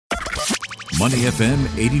Money FM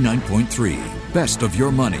 89.3. Best of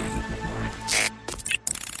your money.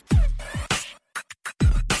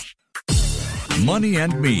 Money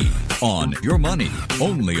and Me on Your Money,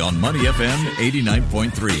 only on Money FM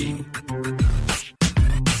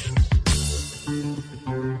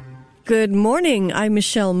 89.3. Good morning. I'm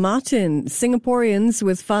Michelle Martin. Singaporeans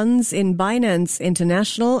with funds in Binance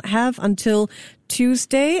International have until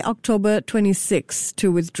Tuesday, October 26,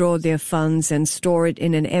 to withdraw their funds and store it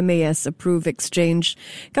in an MAS-approved exchange.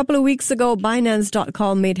 A couple of weeks ago,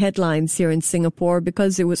 Binance.com made headlines here in Singapore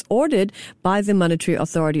because it was ordered by the Monetary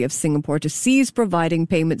Authority of Singapore to cease providing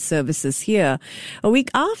payment services here. A week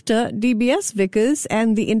after, DBS Vickers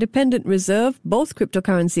and the Independent Reserve, both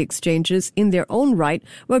cryptocurrency exchanges in their own right,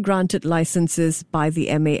 were granted licenses by the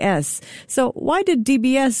MAS. So why did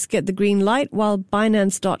DBS get the green light while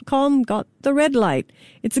Binance.com got the red light?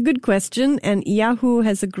 It's a good question, and Yahoo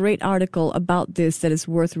has a great article about this that is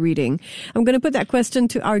worth reading. I'm going to put that question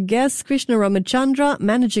to our guest, Krishna Ramachandra,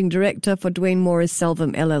 Managing Director for Dwayne Morris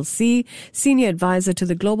Selvum LLC, Senior Advisor to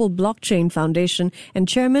the Global Blockchain Foundation, and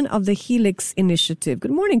Chairman of the Helix Initiative. Good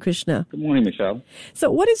morning, Krishna. Good morning, Michelle. So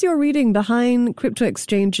what is your reading behind crypto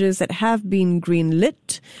exchanges that have been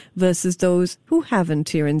green-lit versus those who haven't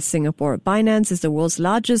here in Singapore? Binance is the world's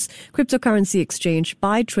largest cryptocurrency exchange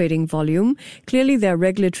by trading volume. Clearly, there are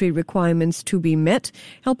regulatory requirements to be met.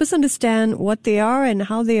 Help us understand what they are and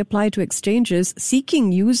how they apply to exchanges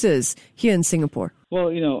seeking users here in Singapore. Well,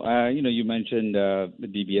 you mentioned the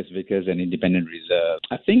DBS Vickers and Independent Reserve.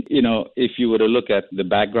 I think, if you were to look at the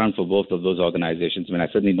background for both of those organizations, I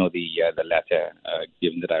certainly know the latter,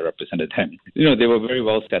 given that I represented them. They were very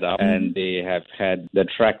well set up, and they have had the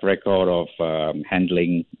track record of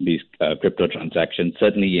handling these crypto transactions.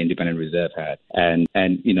 Certainly, Independent Reserve had, and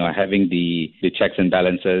having the checks and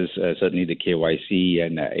balances, certainly the KYC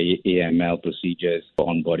and AML procedures for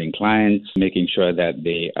onboarding clients, making sure that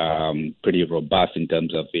they are pretty robust in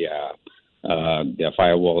terms of their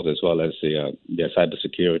firewalls as well as their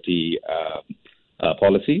cybersecurity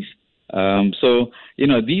policies. So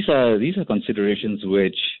these are considerations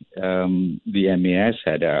which the MAS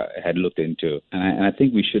had looked into, and I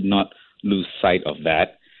think we should not lose sight of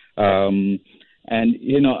that. I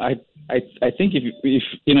think if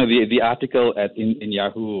the article in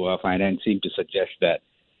Yahoo Finance seemed to suggest that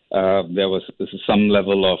there was some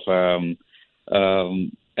level of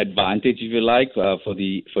advantage, if you like, for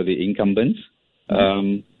the incumbents.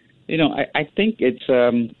 I think it's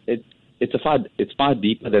far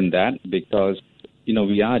deeper than that, because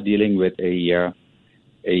we are dealing with a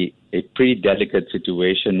pretty delicate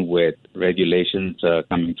situation with regulations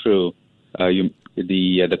coming through. The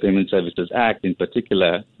Payment Services Act, in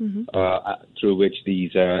particular, through which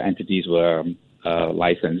these entities were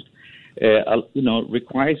licensed,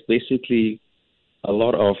 requires basically a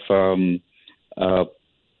lot of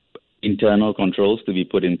internal controls to be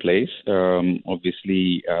put in place.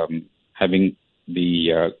 Obviously, having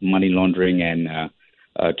the money laundering and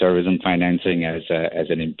terrorism financing as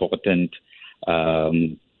an important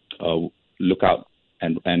lookout,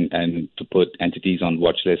 and to put entities on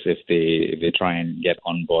watch lists if they try and get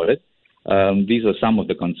onboarded. These are some of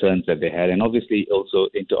the concerns that they had, and obviously also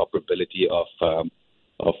interoperability of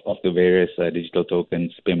the various digital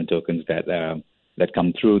tokens, payment tokens that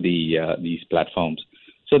come through these platforms.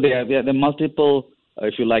 So there are multiple,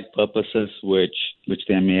 if you like, purposes which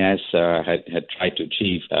the MAS had tried to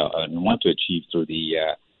achieve and want to achieve through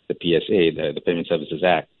the PSA, the Payment Services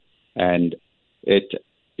Act, and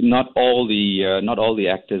not all the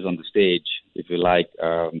actors on the stage, if you like,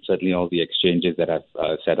 certainly all the exchanges that have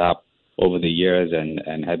set up over the years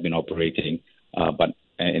and have been operating, but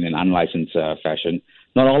in an unlicensed fashion,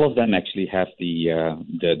 not all of them actually have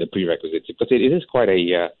the prerequisites, because it is quite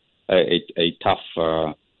a tough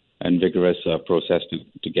and vigorous process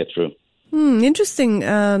to get through. Interesting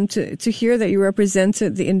to hear that you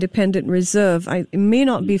represented the Independent Reserve. It may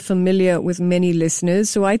not be familiar with many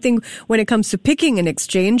listeners, so I think when it comes to picking an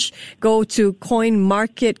exchange, go to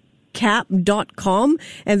CoinMarketCap.com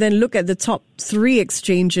and then look at the top 3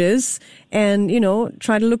 exchanges and,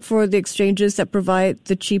 try to look for the exchanges that provide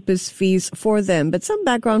the cheapest fees for them. But some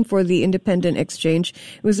background for the Independent Exchange.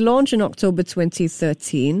 It was launched in October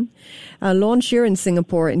 2013, launched here in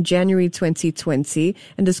Singapore in January 2020,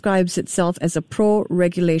 and describes itself as a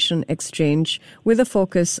pro-regulation exchange with a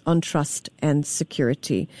focus on trust and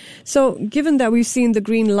security. So given that we've seen the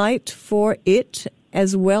green light for it,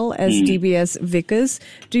 as well as DBS Vickers,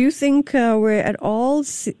 do you think we're at all,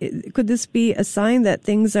 could this be a sign that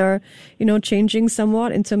things are, changing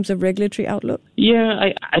somewhat in terms of regulatory outlook? Yeah,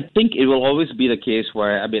 I think it will always be the case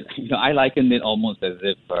where, I liken it almost as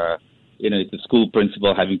if, it's a school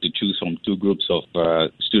principal having to choose from two groups of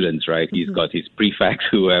students, right? He's got his prefects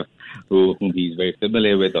whom he's very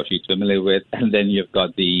familiar with or she's familiar with, and then you've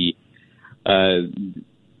got the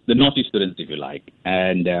naughty students, if you like,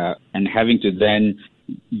 and having to then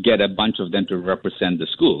get a bunch of them to represent the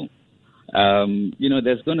school.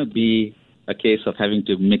 There's going to be a case of having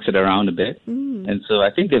to mix it around a bit, and so I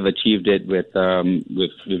think they've achieved it with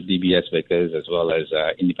DBS Vickers as well as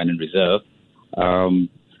Independent Reserve,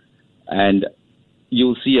 and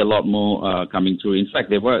you'll see a lot more coming through. In fact,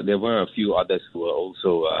 there were a few others who were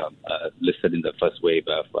also listed in the first wave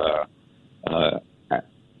of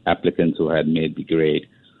applicants who had made the grade.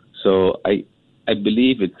 So I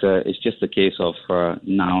believe it's just a case of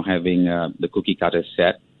now having the cookie cutter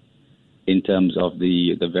set in terms of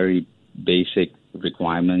the very basic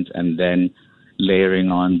requirements, and then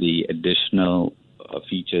layering on the additional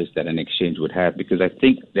features that an exchange would have. Because I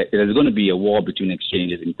think that there's going to be a war between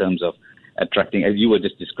exchanges in terms of attracting, as you were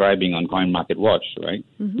just describing on CoinMarketWatch, right?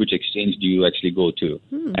 Which exchange do you actually go to?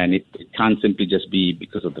 And it can't simply just be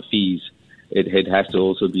because of the fees. It has to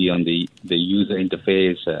also be on the user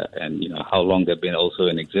interface and how long they've been also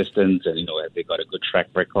in existence, and have they got a good track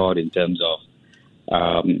record in terms of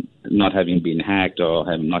not having been hacked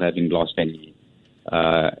or not having lost any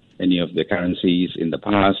of the currencies in the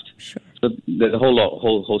past. Sure. So there's a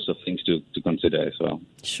whole host of things to consider as well.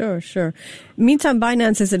 Sure. Meantime,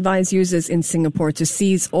 Binance has advised users in Singapore to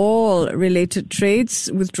cease all related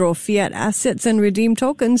trades, withdraw fiat assets and redeem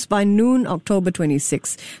tokens by noon October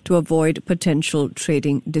 26 to avoid potential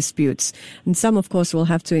trading disputes. And some, of course, will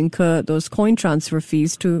have to incur those coin transfer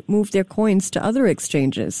fees to move their coins to other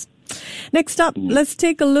exchanges. Next up, let's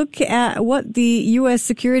take a look at what the U.S.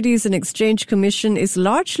 Securities and Exchange Commission is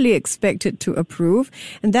largely expected to approve,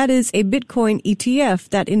 and that is a Bitcoin ETF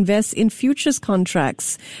that invests in futures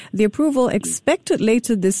contracts. The approval expected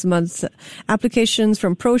later this month. Applications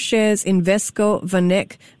from ProShares, Invesco,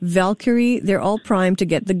 Vanek, Valkyrie, they're all primed to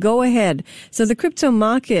get the go-ahead. So the crypto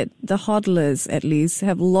market, the hodlers at least,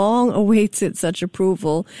 have long awaited such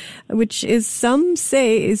approval, which some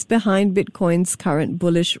say is behind Bitcoin's current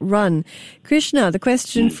bullish run. Krishna, the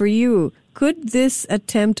question for you, could this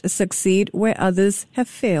attempt succeed where others have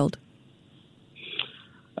failed?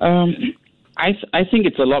 I think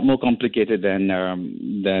it's a lot more complicated than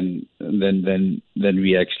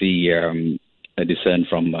we actually discern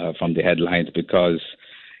from the headlines, because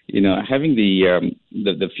having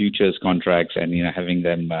the futures contracts and having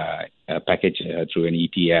them packaged through an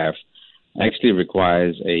ETF actually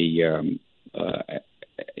requires an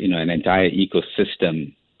entire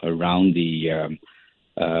ecosystem around the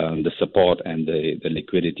support and the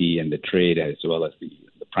liquidity and the trade, as well as the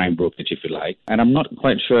prime brokerage, if you like. And I'm not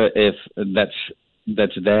quite sure if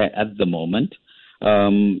that's there at the moment.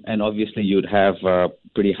 And obviously, you'd have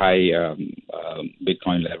pretty high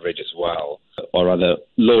Bitcoin leverage as well, or rather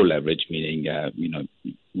low leverage, meaning you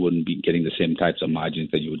wouldn't be getting the same types of margins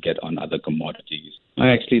that you would get on other commodities. I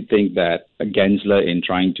actually think that Gensler, in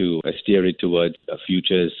trying to steer it towards a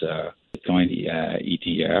futures Bitcoin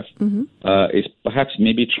ETF, is perhaps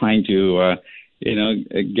maybe trying to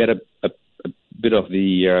get a bit of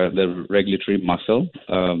the regulatory muscle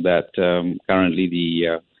that currently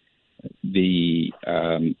the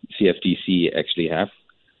CFTC actually have,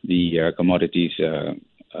 the Commodities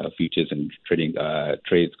Futures and Trading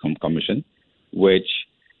Trades Commission, which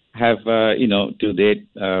have to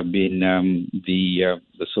date been the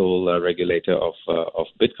sole regulator of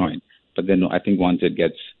Bitcoin. But then I think once it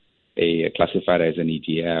gets classified as an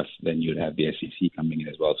ETF, then you'd have the SEC coming in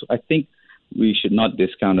as well. So I think we should not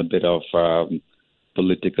discount a bit of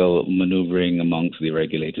political maneuvering amongst the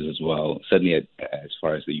regulators as well, certainly as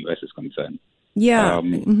far as the U.S. is concerned. Yeah.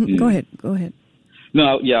 Go ahead.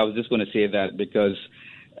 No, I was just going to say that because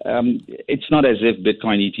it's not as if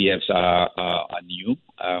Bitcoin ETFs are new.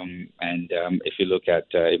 And if you look at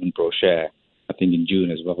even ProShare, I think in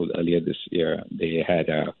June as well, earlier this year, they had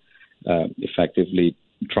effectively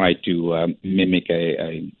tried to mimic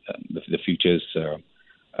the futures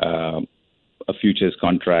a futures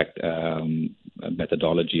contract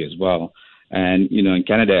methodology as well. And, in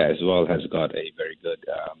Canada as well has got a very good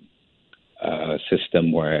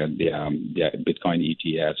system where the Bitcoin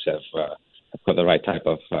ETFs have got the right type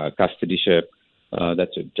of custodyship.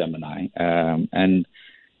 That's with Gemini. And,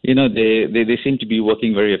 they seem to be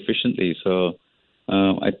working very efficiently. So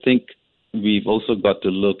I think we've also got to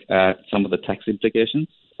look at some of the tax implications.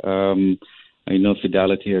 I know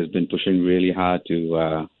Fidelity has been pushing really hard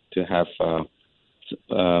to have a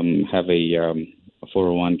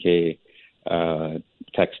 401k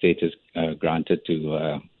tax status granted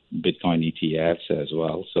to Bitcoin ETFs as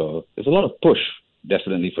well. So there's a lot of push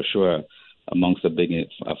definitely for sure amongst the big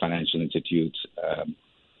financial institutions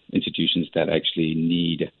that actually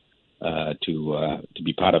need to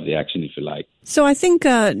be part of the action, if you like. So I think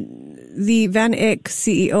the Van Eck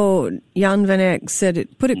CEO, Jan Van Eck,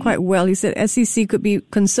 put it quite well. He said SEC could be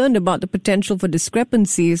concerned about the potential for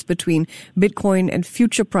discrepancies between Bitcoin and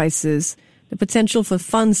future prices, the potential for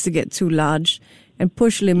funds to get too large, and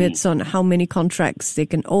push limits on how many contracts they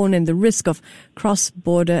can own, and the risk of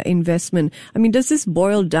cross-border investment. I mean, does this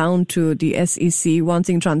boil down to the SEC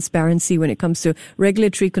wanting transparency when it comes to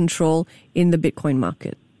regulatory control in the Bitcoin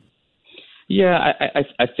market? Yeah,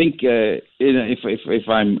 I think if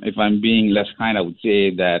I'm being less kind, I would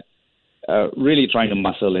say that really trying to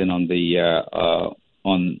muscle in on the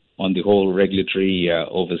whole regulatory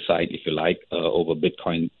oversight, if you like, over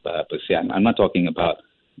Bitcoin per se. I'm not talking about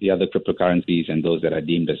the other cryptocurrencies and those that are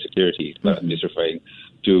deemed as securities, but I'm just referring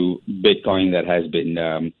to Bitcoin that has been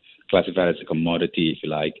classified as a commodity, if you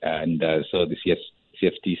like, and so the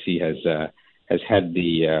CFTC has had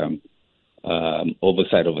the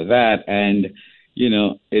oversight over that, and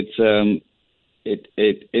it's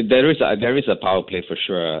there is a power play for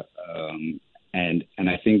sure, and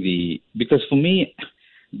I think because for me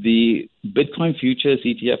the Bitcoin futures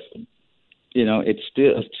ETF,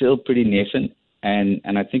 it's still pretty nascent,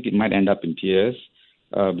 and I think it might end up in tears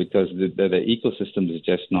because the ecosystem is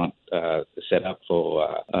just not set up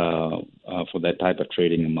for that type of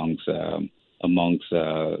trading amongst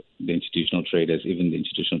the institutional traders, even the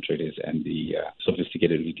institutional traders and the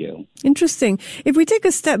sophisticated retail. Interesting. If we take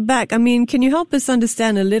a step back, I mean, can you help us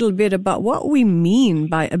understand a little bit about what we mean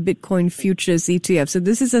by a Bitcoin futures ETF? So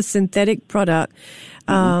this is a synthetic product.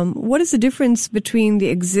 What is the difference between the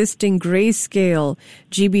existing Grayscale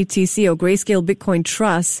GBTC or Grayscale Bitcoin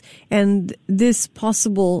Trust and this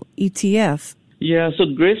possible ETF? Yeah, so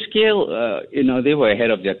Grayscale, they were ahead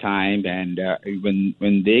of their time, and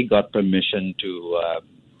when they got permission to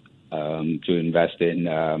invest in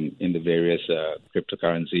the various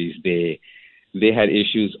cryptocurrencies, they had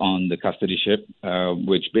issues on the custodyship,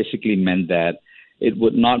 which basically meant that it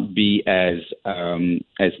would not be as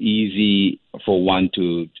easy for one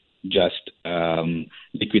to just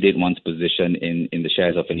liquidate one's position in the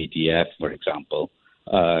shares of an ETF, for example,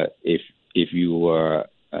 if you were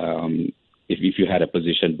if you had a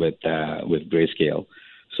position with Grayscale.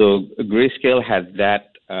 So Grayscale had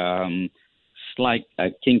that slight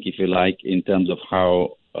kink, if you like, in terms of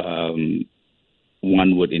how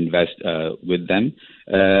one would invest with them.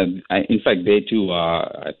 In fact, they too are,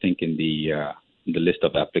 I think, in the list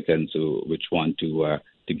of applicants which want to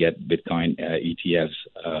get Bitcoin ETFs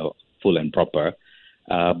full and proper.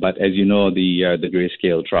 But as you know, the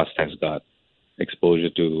Grayscale Trust has got exposure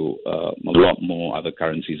to a lot more other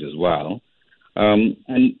currencies as well. But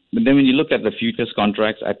then when you look at the futures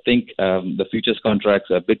contracts, I think the futures contracts,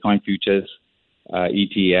 Bitcoin futures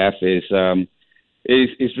ETF is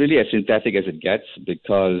really as synthetic as it gets,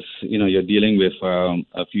 because you're dealing with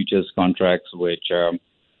futures contracts which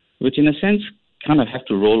in a sense kind of have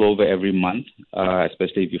to roll over every month,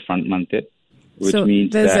 especially if you front month it. Which so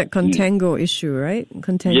means there's that contango issue, right?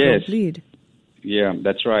 Contango bleed. Yeah,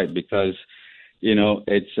 that's right, because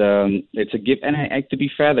it's a give, and to be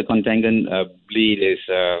fair, the contango bleed is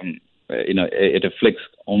it afflicts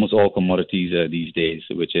almost all commodities these days,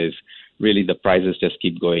 which is really the prices just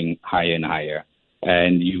keep going higher and higher,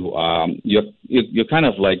 and you're kind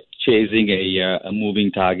of like chasing a moving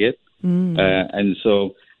target, and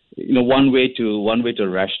so one way to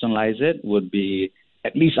rationalize it would be,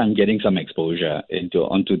 at least I'm getting some exposure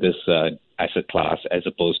onto this asset class as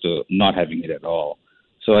opposed to not having it at all.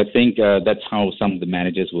 So I think that's how some of the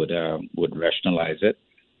managers would rationalize it.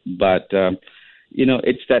 But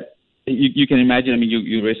it's that you can imagine. I mean,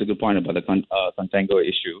 you raised a good point about the contango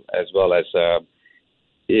issue, as well as the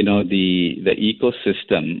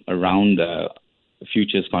ecosystem around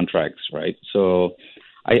futures contracts, right? So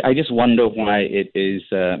I just wonder why it's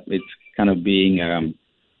kind of being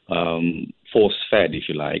force-fed, if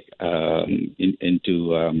you like,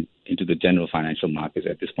 into the general financial markets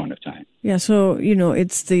at this point of time. Yeah, so,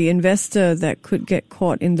 it's the investor that could get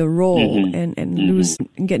caught in the roll and lose,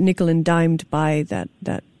 and get nickel and dimed by that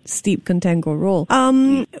steep contango roll.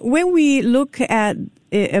 When we look at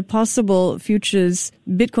a possible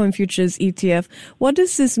Bitcoin futures ETF, what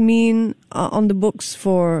does this mean on the books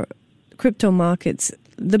for crypto markets,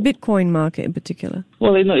 the Bitcoin market in particular?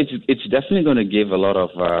 Well, it's definitely going to give a lot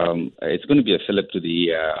of. It's going to be a fillip to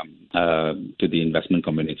the investment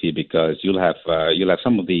community, because you'll have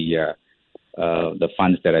some of the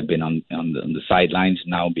funds that have been on the sidelines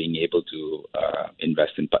now being able to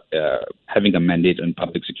invest in having a mandate on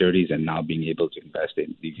public securities, and now being able to invest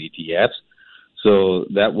in these ETFs. So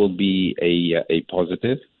that will be a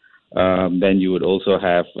positive. Then you would also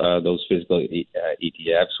have those physical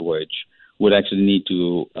ETFs, which would actually need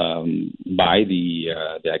to buy the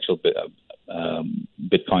actual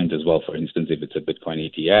Bitcoins as well. For instance, if it's a Bitcoin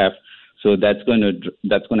ETF, so that's going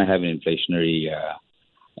to have an inflationary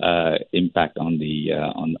impact on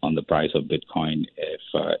the price of Bitcoin.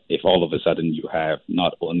 If all of a sudden you have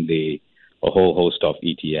not only a whole host of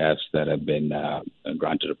ETFs that have been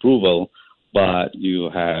granted approval, but you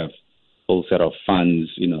have a whole set of funds,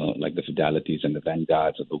 like the Fidelities and the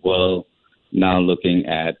Vanguards of the world, now looking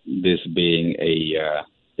at this being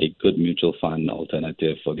a good mutual fund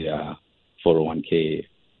alternative for their 401k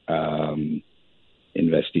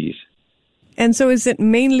investees. And so is it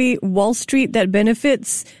mainly Wall Street that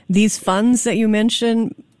benefits these funds that you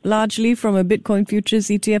mentioned largely from a Bitcoin futures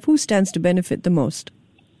ETF? Who stands to benefit the most?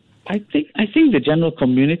 I think the general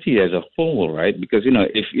community as a whole, right? Because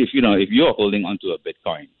if you're holding onto a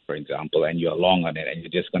Bitcoin, for example, and you're long on it, and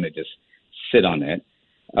you're just going to sit on it,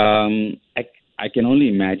 I can only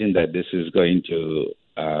imagine that this is going to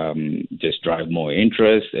just drive more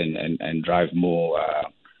interest and drive more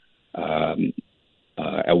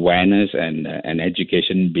awareness and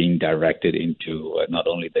education being directed into not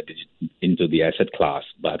only into the asset class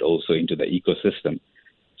but also into the ecosystem.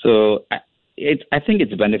 So I think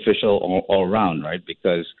it's beneficial all around, right?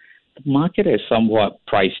 Because the market has somewhat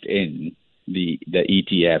priced in the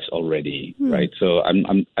ETFs already, right? So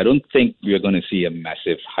I don't think we're going to see a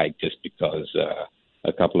massive hike just because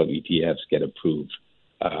a couple of ETFs get approved.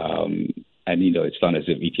 And it's not as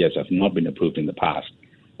if ETFs have not been approved in the past,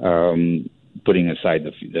 putting aside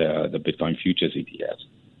the Bitcoin futures ETFs.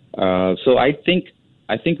 So I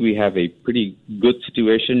think we have a pretty good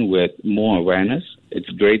situation with more awareness. It's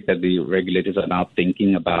great that the regulators are now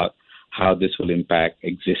thinking about how this will impact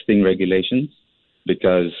existing regulations,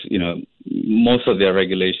 because most of their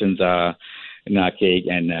regulations are archaic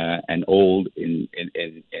and old in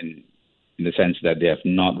the sense that they have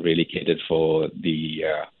not really catered for the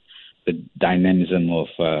dynamism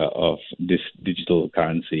of this digital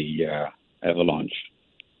currency avalanche.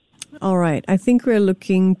 All right. I think we're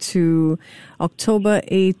looking to October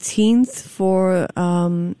 18th for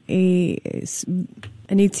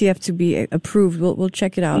an ETF to be approved. We'll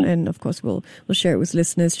check it out, and of course we'll share it with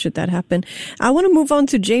listeners should that happen. I want to move on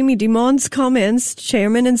to Jamie Dimon's comments,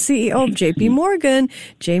 Chairman and CEO of JP Morgan.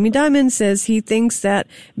 Jamie Dimon says he thinks that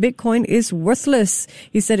Bitcoin is worthless.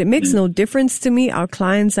 He said, "It makes no difference to me. Our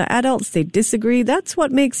clients are adults. They disagree. That's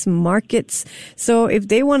what makes markets. So if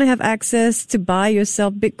they want to have access to buy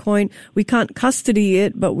yourself Bitcoin, we can't custody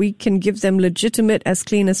it, but we can give them legitimate, as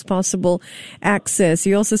clean as possible access."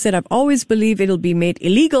 He also said, "I've always believed it'll be made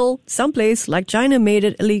illegal someplace, like China made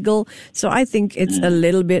it illegal. So I think it's a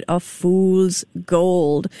little bit of fool's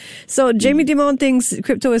gold." So Jamie Dimon thinks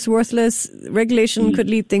crypto is worthless. Regulation could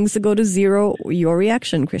lead things to go to zero. Your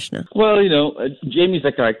reaction, Krishna? Well, Jamie's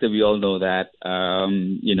a character. We all know that.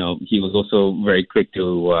 He was also very quick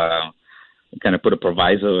to kind of put a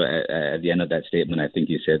proviso at the end of that statement. I think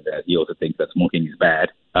he said that he also thinks that smoking is bad,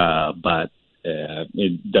 but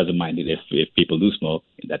it doesn't mind it if people do smoke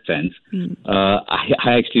in that sense.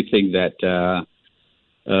 I actually think that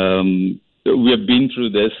we have been through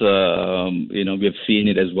this. We have seen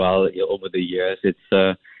it as well over the years.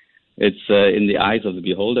 It's in the eyes of the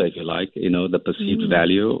beholder, if you like. The perceived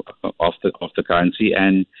value of the currency,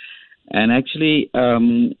 and actually,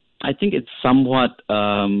 I think it's somewhat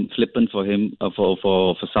flippant for him,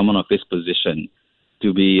 for someone of his position,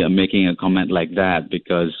 to be making a comment like that,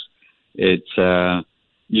 because it's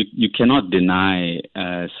you cannot deny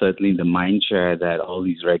certainly the mind share that all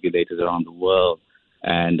these regulators around the world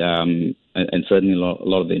and certainly a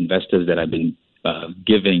lot of the investors that have been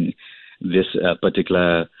giving this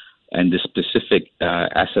particular and this specific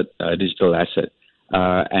asset, digital asset,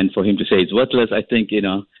 and for him to say it's worthless, I think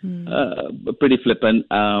pretty flippant.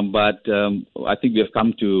 But I think we have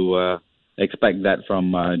come to expect that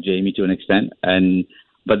from Jamie to an extent.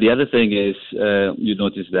 But the other thing is, you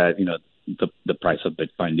notice that the price of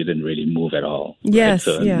Bitcoin didn't really move at all. Yes,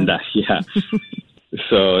 right? So, yeah.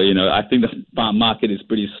 So I think the market is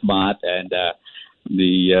pretty smart, and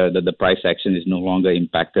the price action is no longer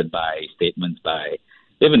impacted by statements by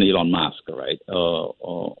even Elon Musk, right, or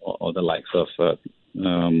the likes of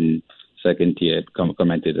second-tier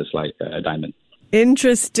commentators like Dimon.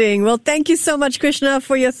 Interesting. Well, thank you so much, Krishna,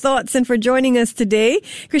 for your thoughts and for joining us today.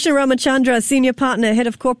 Krishna Ramachandra, Senior Partner, Head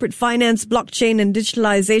of Corporate Finance, Blockchain and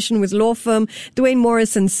Digitalization with law firm Dwayne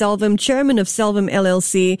Morris and Selvum, Chairman of Selvum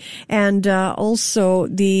LLC, and also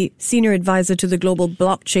the Senior Advisor to the Global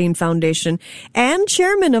Blockchain Foundation and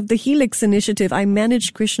Chairman of the Helix Initiative. I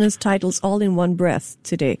managed Krishna's titles all in one breath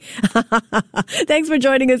today. Thanks for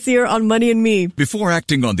joining us here on Money and Me. Before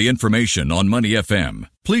acting on the information on Money FM,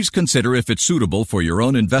 please consider if it's suitable for your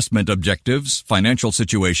own investment objectives, financial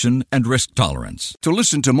situation, and risk tolerance. To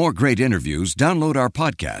listen to more great interviews, download our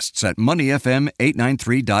podcasts at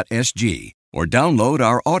moneyfm893.sg or download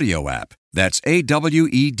our audio app. That's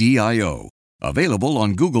AWEDIO. Available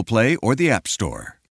on Google Play or the App Store.